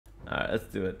let's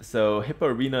do it. So Hippo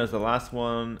Arena is the last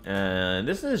one, and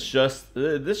this just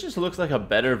looks like a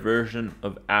better version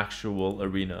of actual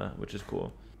Arena, which is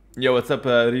cool. Yo, what's up,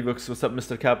 Revox? What's up,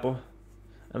 Mr. Capo?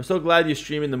 I'm so glad you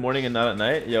stream in the morning and not at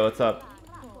night. Yo, what's up?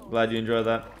 Glad you enjoy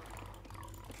that.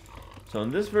 So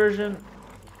in this version,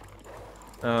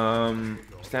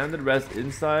 standard res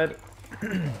inside.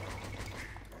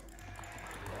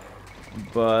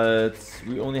 But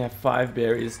we only have 5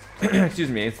 berries, excuse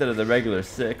me, instead of the regular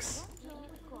 6.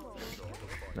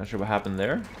 Not sure what happened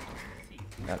there.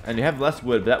 And you have less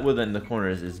wood, but that wood in the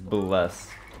corners is blessed.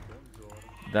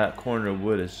 That corner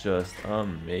wood is just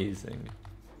amazing.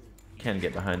 Can't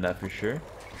get behind that for sure.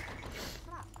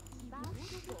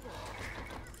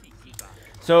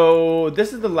 So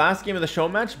this is the last game of the show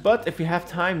match, but if we have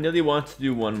time, Nilly wants to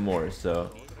do one more,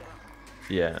 so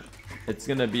yeah. It's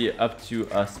gonna be up to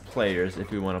us players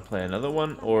if we want to play another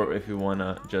one or if we want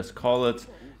to just call it.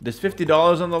 There's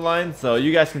 $50 on the line, so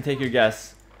you guys can take your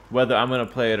guess whether I'm gonna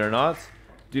play it or not.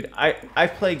 Dude, I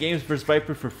play games versus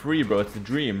Viper for free, bro. It's a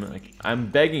dream. Like,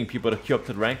 I'm begging people to queue up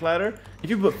to the rank ladder. If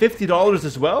you put $50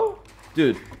 as well,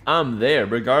 dude, I'm there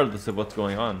regardless of what's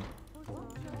going on.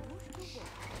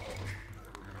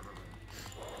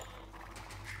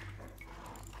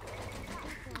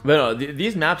 But no,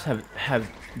 these maps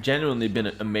have genuinely been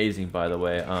amazing, by the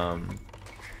way.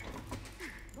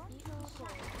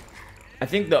 I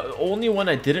think the only one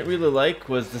I didn't really like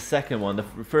was the second one, the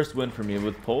first win for me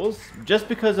with poles, just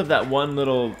because of that one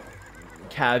little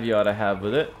caveat I have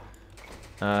with it.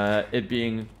 It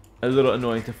being a little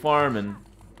annoying to farm and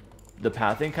the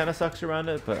pathing kind of sucks around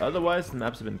it, but otherwise the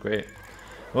maps have been great.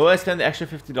 What will I spend the extra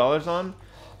 $50 on?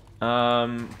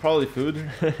 Probably food.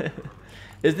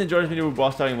 Isn't Jordan's medieval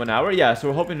brawl starting in 1 hour? Yeah, so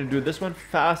we're hoping to do this one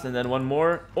fast and then one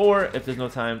more. Or if there's no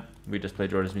time, we just play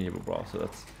Jordan's medieval brawl. So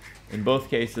that's, in both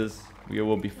cases, we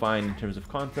will be fine in terms of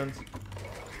content.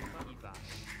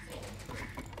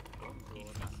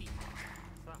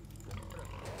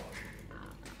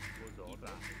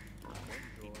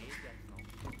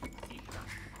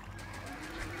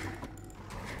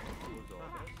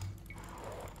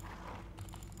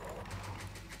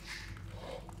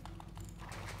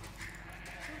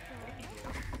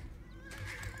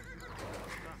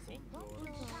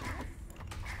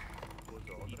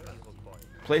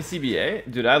 Play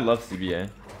CBA? Dude, I love CBA.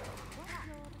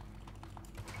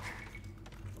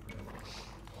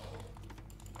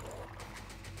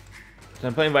 So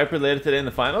I'm playing Viper later today in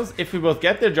the finals. If we both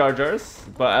get there, Jar Jars.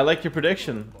 But I like your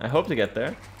prediction. I hope to get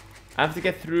there. I have to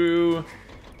get through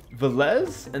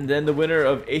Velez and then the winner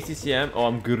of ACCM. Oh,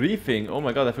 I'm griefing. Oh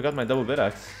my god, I forgot my double bit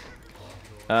axe.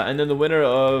 And then the winner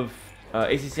of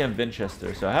ACCM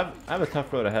Winchester. So I have a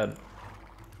tough road ahead.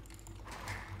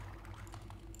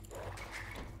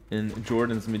 In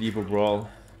Jordan's medieval brawl.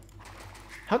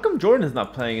 How come Jordan's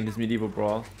not playing in his medieval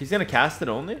brawl? He's gonna cast it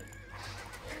only?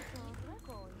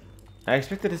 I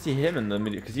expected to see him in the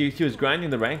medieval, because he was grinding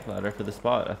the rank ladder for the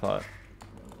spot, I thought.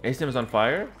 ASIM is on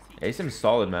fire? ASIM is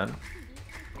solid, man.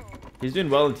 He's doing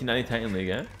well in T90 Titan League,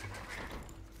 eh?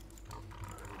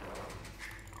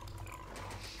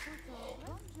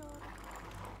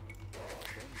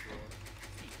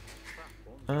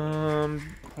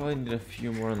 Probably need a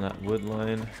few more on that wood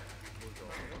line.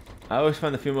 I always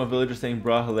find the female villagers saying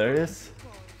 "bra" hilarious.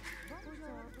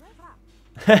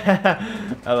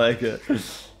 I like it.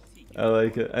 I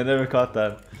like it. I never caught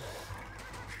that.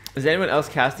 Is anyone else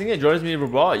casting it? Jordan's medieval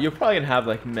brawl. You're probably gonna have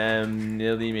like Mem,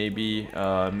 Nilly, maybe.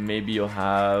 Maybe you'll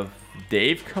have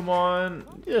Dave come on.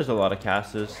 There's a lot of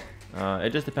casters. It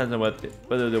just depends on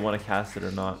whether they want to cast it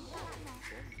or not.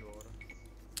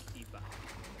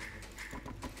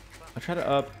 I'll try to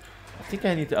up. I think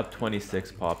I need to up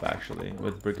 26 pop actually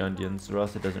with Burgundians, or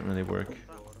else it doesn't really work.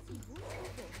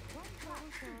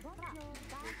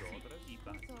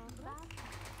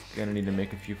 Gonna need to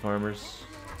make a few farmers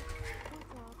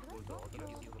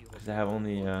because I have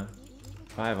only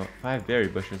five berry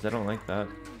bushes. I don't like that.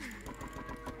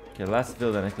 Okay, last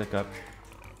field, then I click up.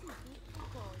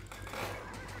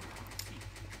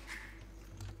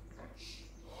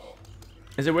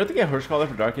 Is it worth to get Horse Collar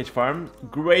for Dark Age farm?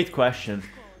 Great question.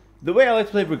 The way I like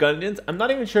to play Burgundians, I'm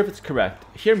not even sure if it's correct.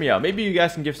 Hear me out. Maybe you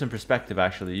guys can give some perspective,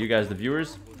 actually. You guys, the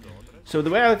viewers. So the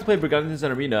way I like to play Burgundians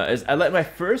in Arena is I let my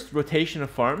first rotation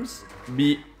of farms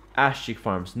be Ash Cheek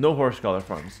farms. No Horse Collar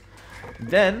farms.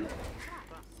 Then,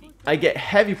 I get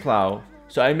Heavy Plow.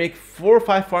 So I make 4 or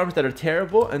 5 farms that are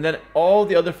terrible, and then all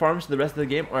the other farms for the rest of the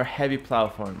game are Heavy Plow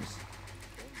farms.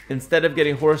 Instead of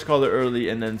getting Horse Collar early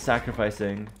and then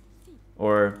sacrificing,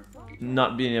 or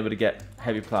not being able to get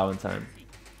Heavy Plow in time.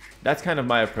 That's kind of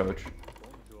my approach.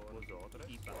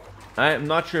 I'm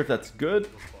not sure if that's good,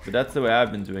 but that's the way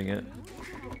I've been doing it.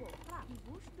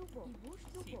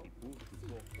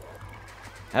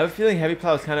 I have a feeling heavy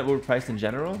plow is kind of overpriced in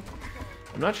general.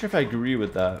 I'm not sure if I agree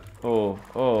with that. Oh,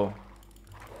 oh.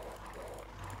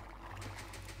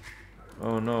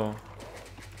 Oh no.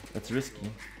 That's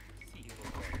risky.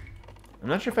 I'm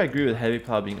not sure if I agree with heavy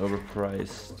plow being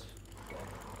overpriced.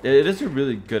 It is a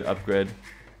really good upgrade.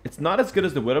 It's not as good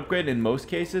as the wood upgrade in most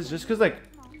cases, just because like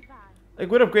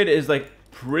wood upgrade is like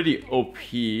pretty OP.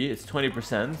 It's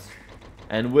 20%,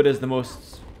 and wood is the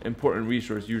most important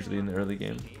resource usually in the early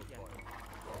game.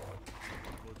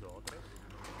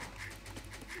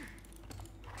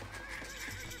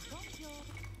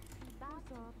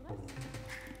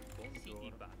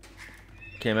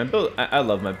 Okay, my build, I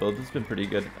love my build. It's been pretty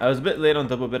good. I was a bit late on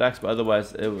double bit axe, but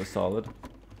otherwise it was solid.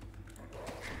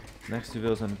 Next 2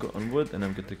 villas on wood, and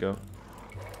I'm good to go.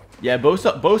 Yeah,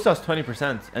 bowsaw's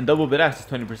 20%, and double bit axe is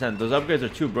 20%. Those upgrades are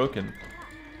too broken.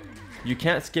 You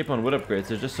can't skip on wood upgrades.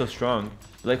 They're just so strong.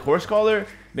 Like horse collar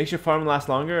makes your farm last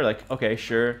longer. Like, okay,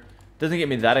 sure. Doesn't get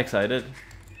me that excited.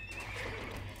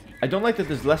 I don't like that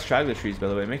there's less straggler trees, by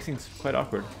the way. It makes things quite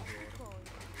awkward.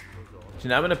 So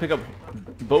now I'm going to pick up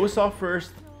bowsaw first,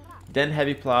 then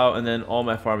heavy plow, and then all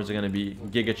my farms are going to be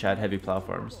Giga Chad heavy plow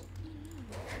farms.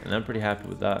 And I'm pretty happy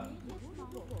with that.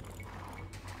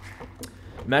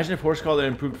 Imagine if horse collar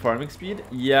improved farming speed.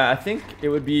 Yeah, I think it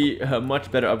would be a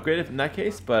much better upgrade if in that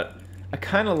case, but I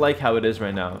kind of like how it is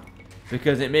right now.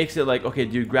 Because it makes it like, okay,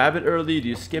 do you grab it early? Do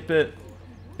you skip it?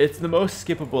 It's the most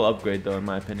skippable upgrade though, in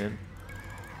my opinion.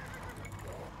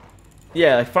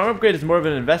 Yeah, like farm upgrade is more of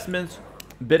an investment.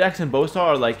 Bit-axe and bowsaw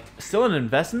are like still an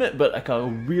investment, but like a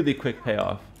really quick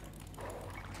payoff.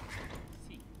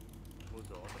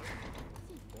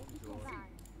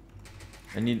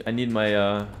 I need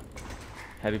my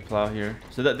heavy plow here.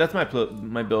 So that's my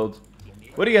build.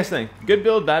 What do you guys think? Good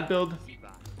build, bad build?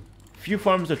 Few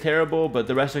farms are terrible, but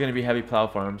the rest are going to be heavy plow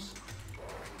farms.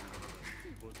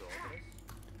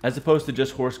 As opposed to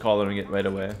just horse collaring it right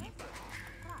away.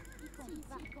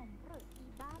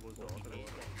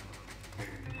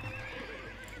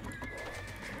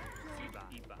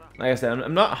 Like I said,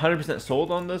 I'm not 100%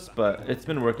 sold on this, but it's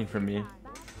been working for me.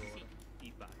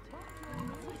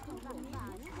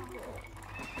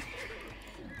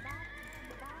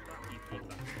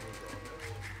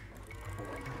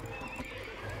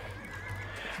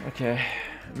 Okay,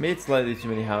 made slightly too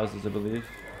many houses, I believe.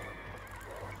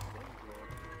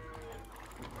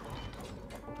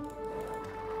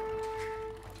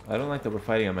 I don't like that we're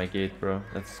fighting on my gate, bro.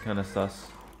 That's kind of sus.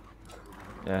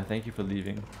 Yeah, thank you for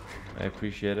leaving. I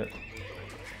appreciate it.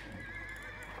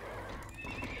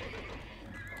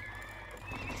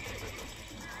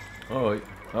 Oh,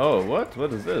 what?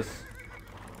 What is this?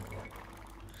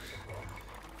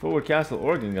 Forward castle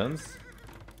organ guns.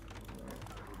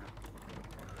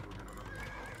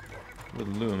 With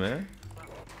loom, eh?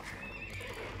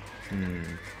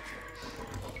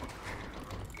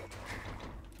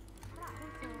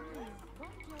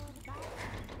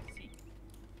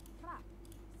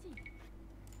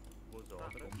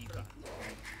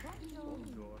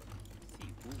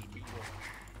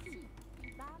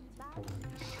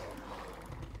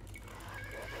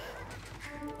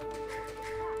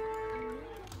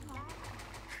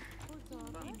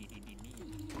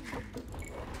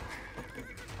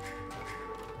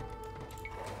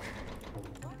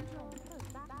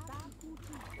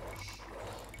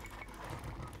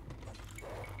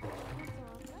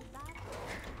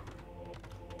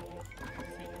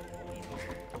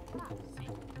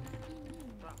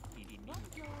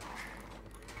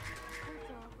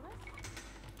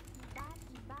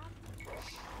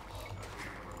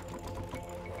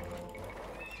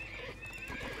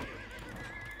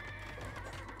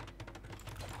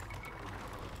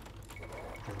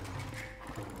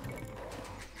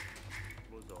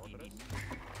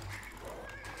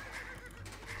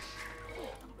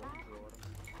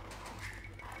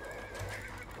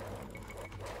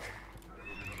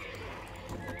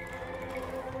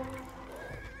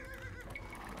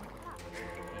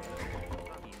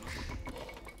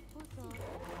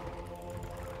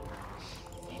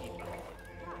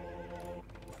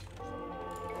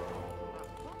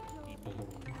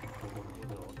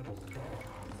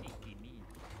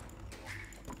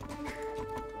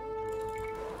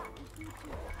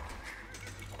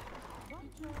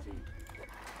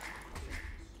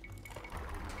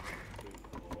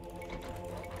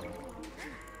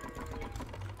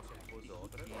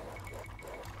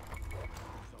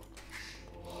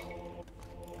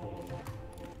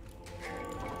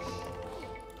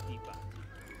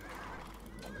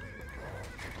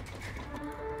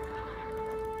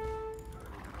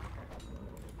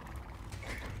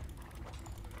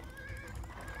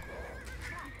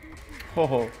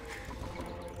 Oh.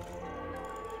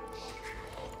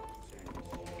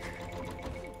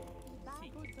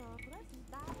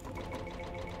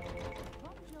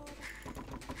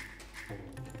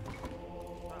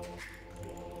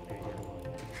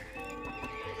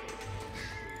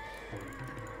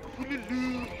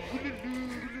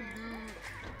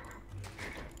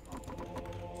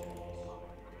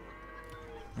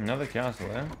 Another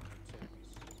castle, eh?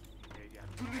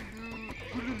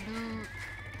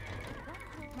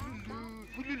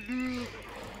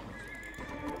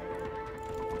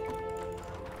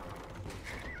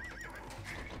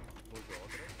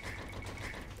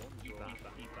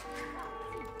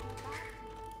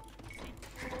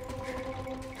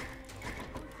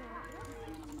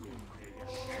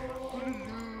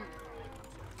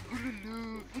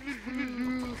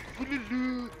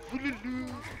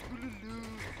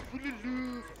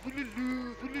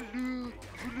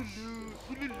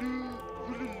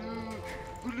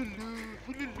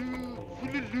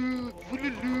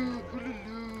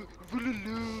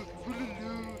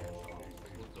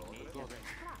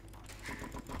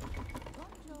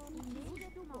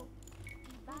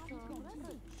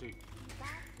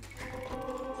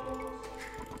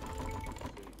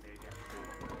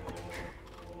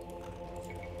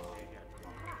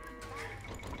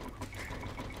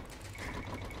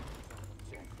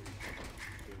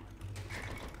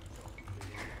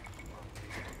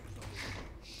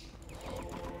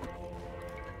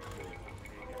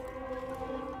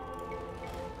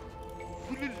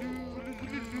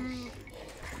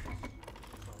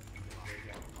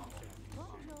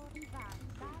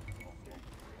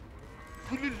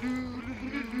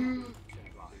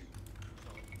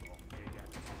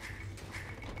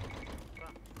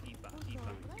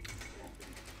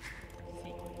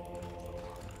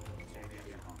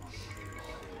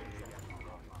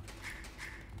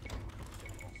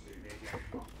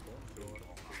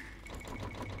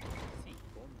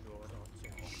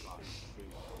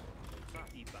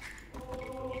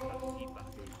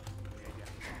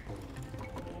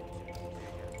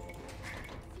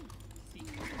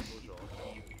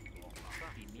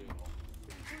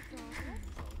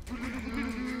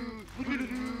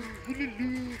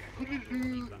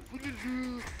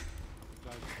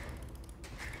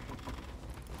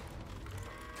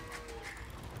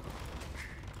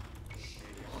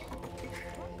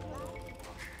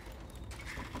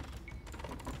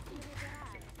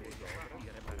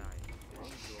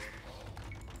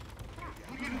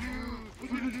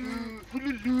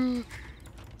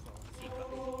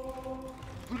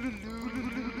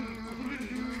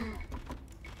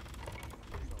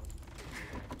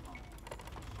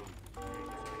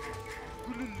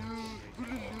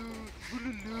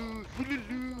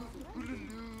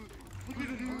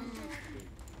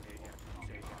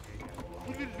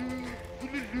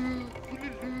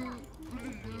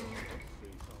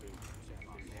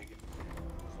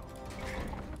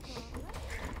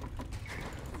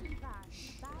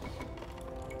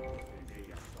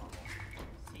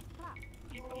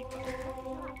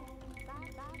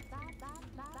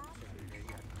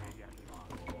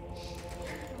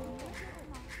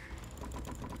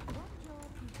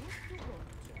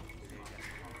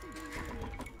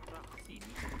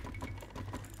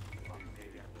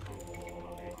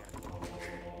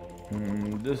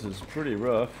 This is pretty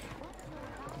rough.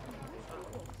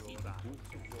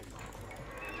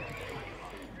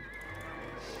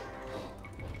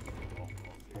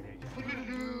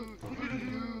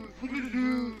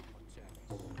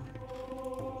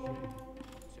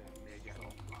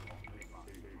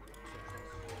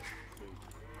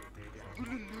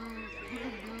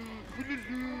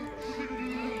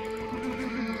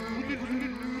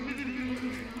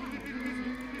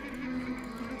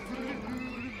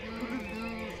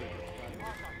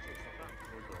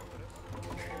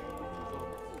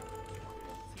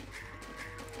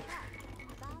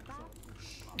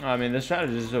 I mean, the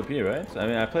strategy is OP, right? I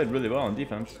mean, I played really well on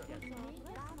defense.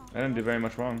 I didn't do very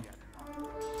much wrong.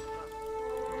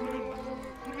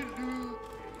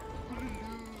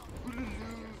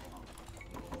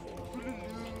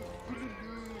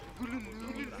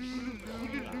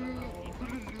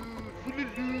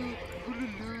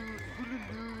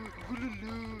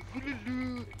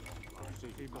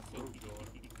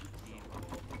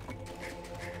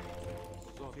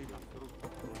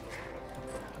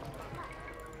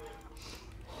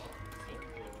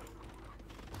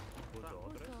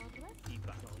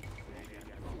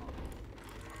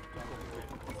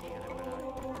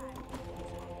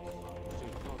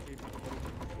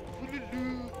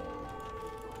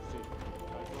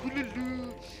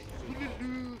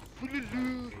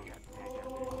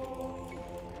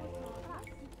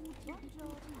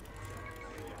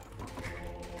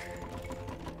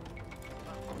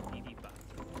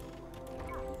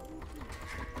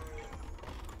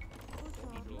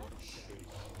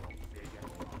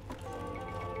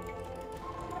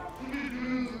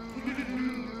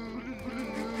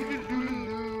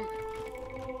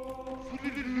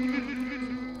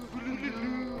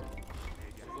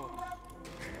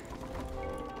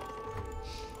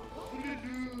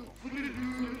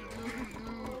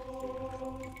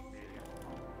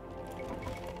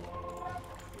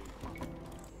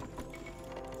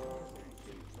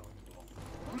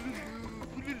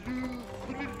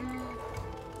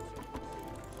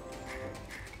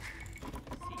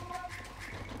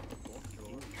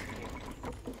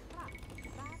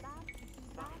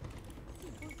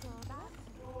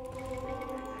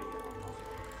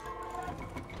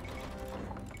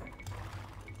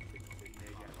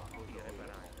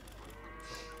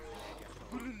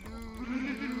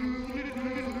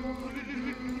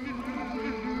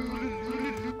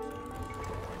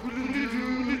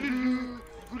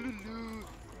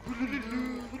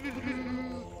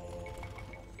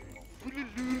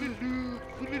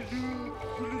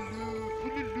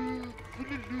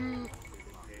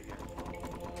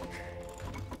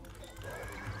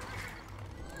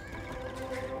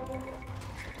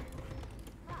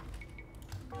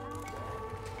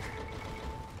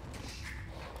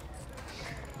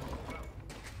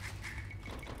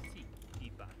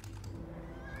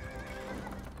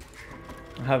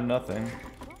 I have nothing.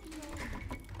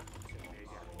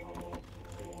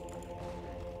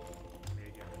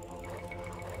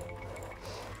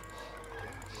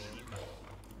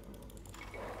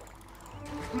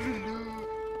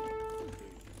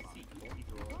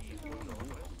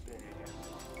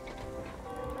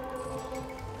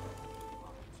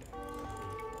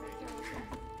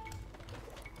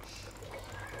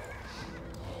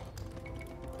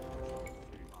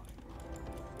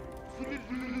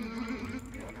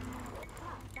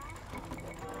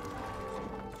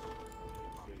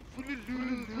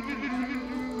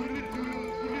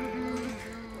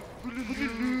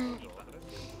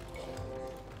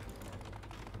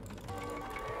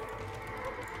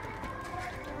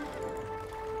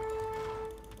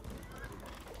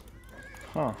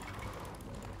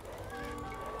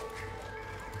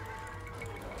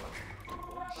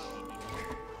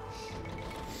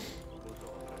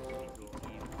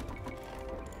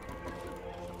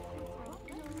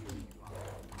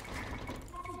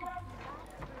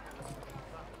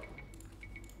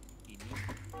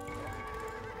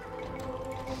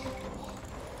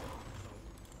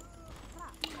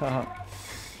 Huh.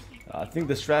 I think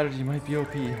the strategy might be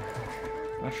OP.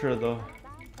 Not sure though.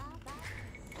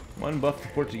 One buff to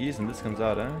Portuguese and this comes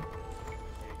out, eh?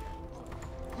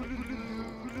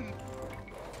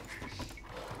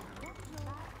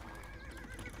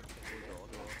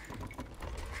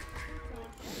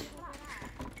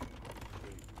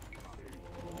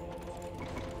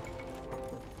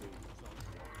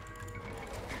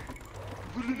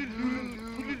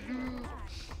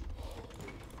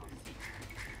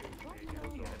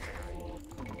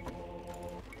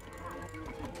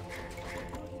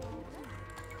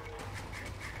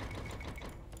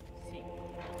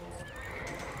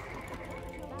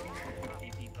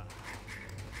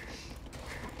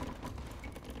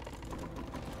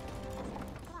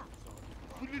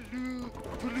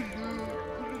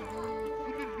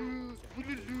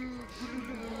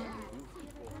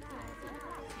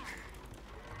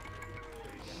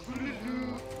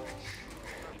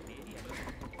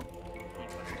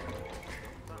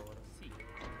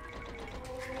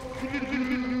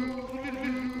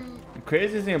 The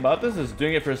craziest thing about this is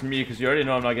doing it for me because you already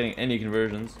know I'm not getting any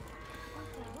conversions.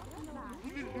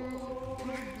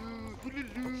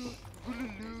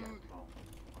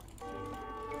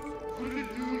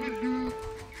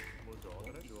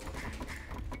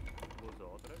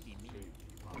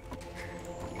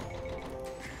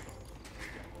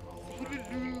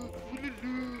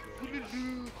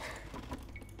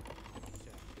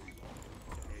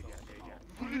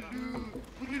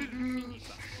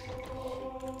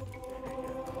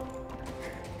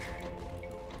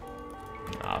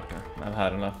 Okay, I've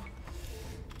had enough.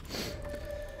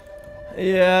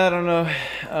 Yeah, I don't know.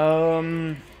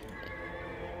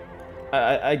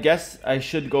 I guess I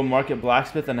should go market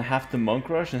blacksmith and have to monk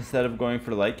rush instead of going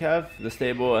for light cav. The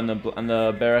stable and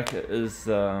the barrack is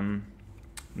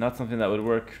not something that would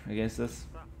work against this.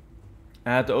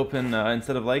 I had to open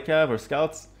instead of light cav or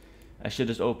scouts. I should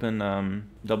just open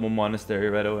double monastery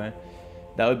right away.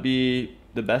 That would be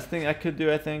the best thing I could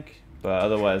do, I think. But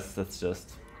otherwise, that's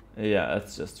just. Yeah,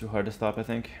 that's just too hard to stop, I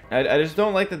think. I just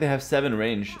don't like that they have 7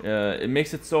 range. It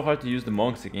makes it so hard to use the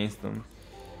monks against them.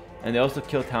 And they also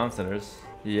kill town centers.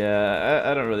 Yeah,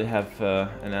 I don't really have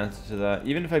an answer to that.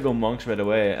 Even if I go monks right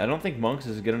away, I don't think monks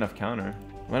is a good enough counter.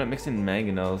 Why not mix in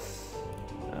mangonels?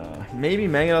 Maybe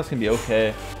mangonels can be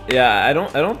okay. Yeah, I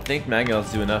don't think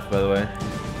mangonels do enough, by the way.